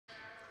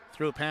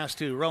Threw a pass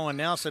to Rowan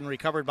Nelson,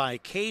 recovered by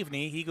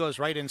Caveney. He goes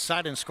right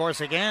inside and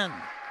scores again.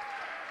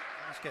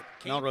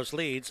 Melrose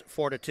leads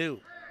 4-2.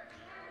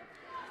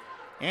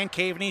 And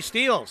Caveney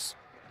steals.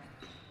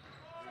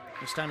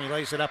 This time he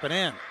lays it up and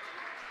in.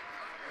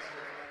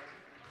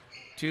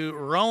 To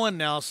Rowan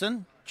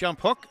Nelson.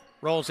 Jump hook.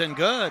 Rolls in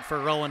good for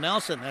Rowan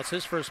Nelson. That's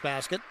his first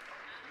basket.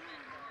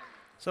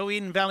 So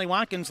Eden Valley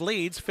Watkins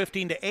leads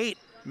 15-8.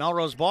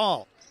 Melrose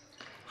ball.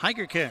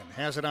 Heigerken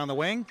has it on the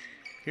wing.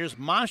 Here's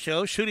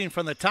Masho shooting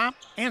from the top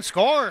and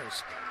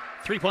scores.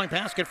 3-point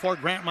basket for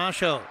Grant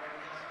Masho.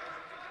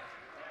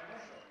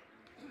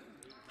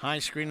 High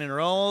screen and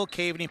roll.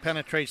 Caveney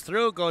penetrates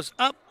through, goes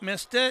up,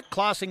 missed it.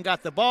 Clausen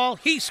got the ball.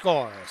 He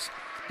scores.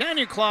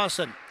 Daniel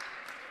Clausen.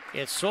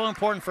 It's so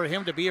important for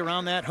him to be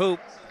around that hoop.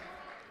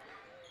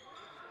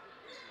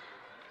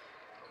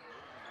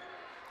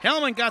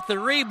 Hellman got the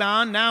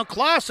rebound. Now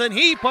Clausen,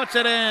 he puts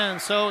it in.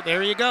 So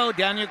there you go.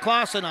 Daniel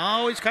Clausen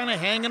always kind of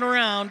hanging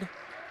around.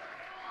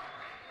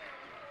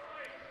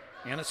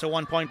 And it's a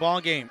 1-point ball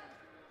game.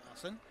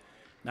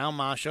 Now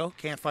Masho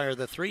can't fire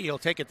the three. He'll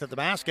take it to the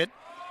basket.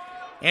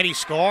 And he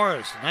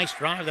scores. Nice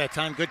drive that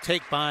time. Good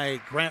take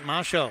by Grant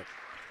Masho.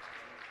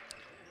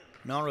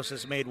 Melrose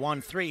has made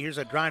 1-3. Here's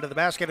a drive to the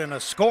basket and a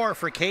score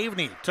for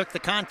Caveney. Took the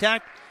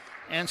contact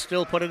and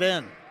still put it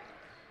in.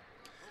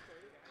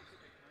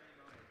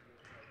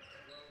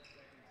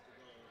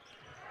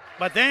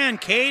 But then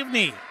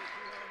Caveney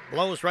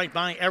blows right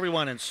by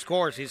everyone and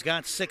scores. He's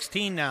got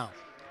 16 now.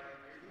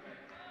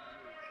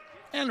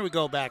 And we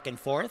go back and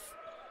forth.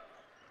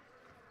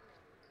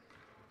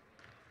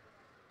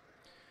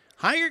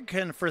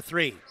 Heigerken for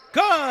three.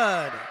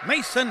 Good!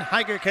 Mason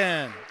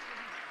Heigerken.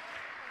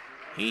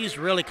 He's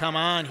really come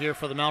on here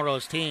for the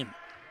Melrose team.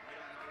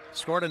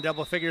 Scored in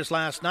double figures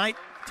last night.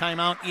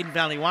 Timeout, Eden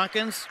Valley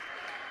Watkins.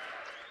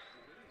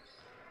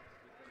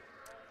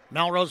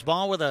 Melrose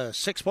ball with a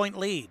 6-point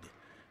lead.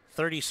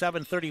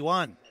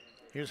 37-31.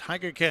 Here's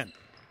Heigerken.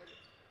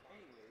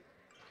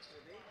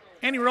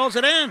 And he rolls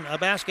it in. A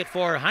basket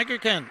for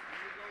Heigerken.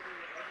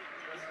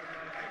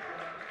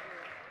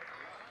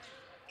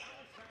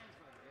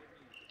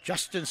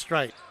 Justin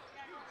Strite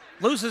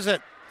loses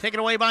it. Taken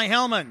away by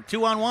Hellman.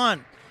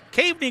 2-on-1.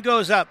 Caveney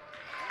goes up.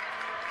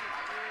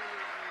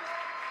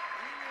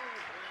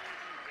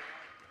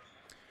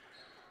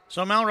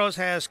 So Melrose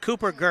has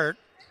Cooper Gert,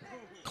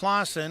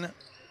 Clausen,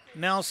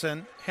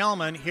 Nelson,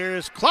 Hellman.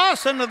 Here's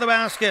Clausen to the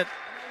basket.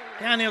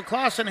 Daniel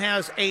Clausen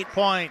has 8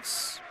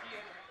 points.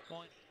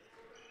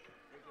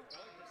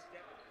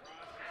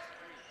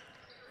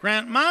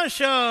 Grant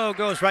Masho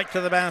goes right to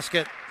the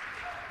basket.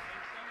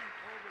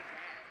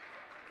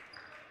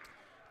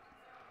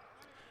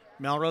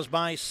 Melrose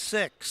by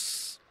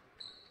 6.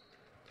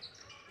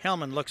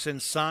 Hellman looks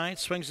inside,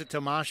 swings it to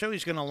Masho.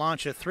 He's going to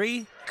launch a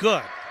three.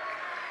 Good.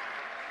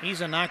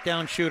 He's a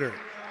knockdown shooter.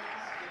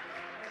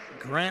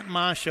 Grant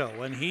Masho,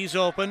 when he's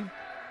open,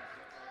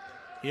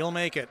 he'll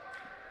make it.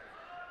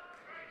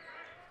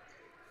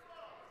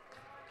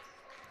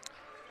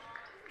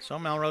 So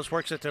Melrose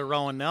works it to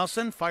Rowan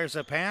Nelson, fires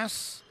a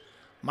pass.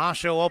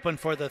 Masho open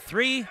for the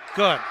three.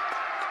 Good.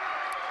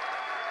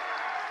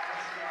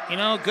 You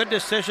know, good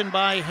decision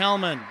by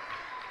Hellman.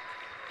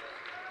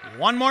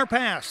 One more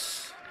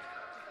pass.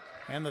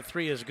 And the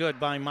three is good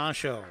by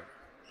Masho.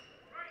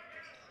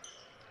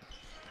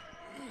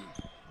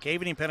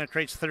 Caveney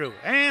penetrates through.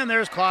 And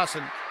there's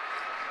Clausen.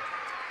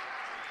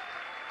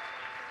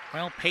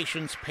 Well,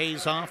 patience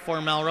pays off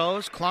for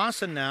Melrose.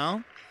 Clausen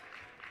now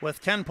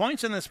with 10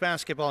 points in this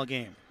basketball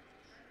game.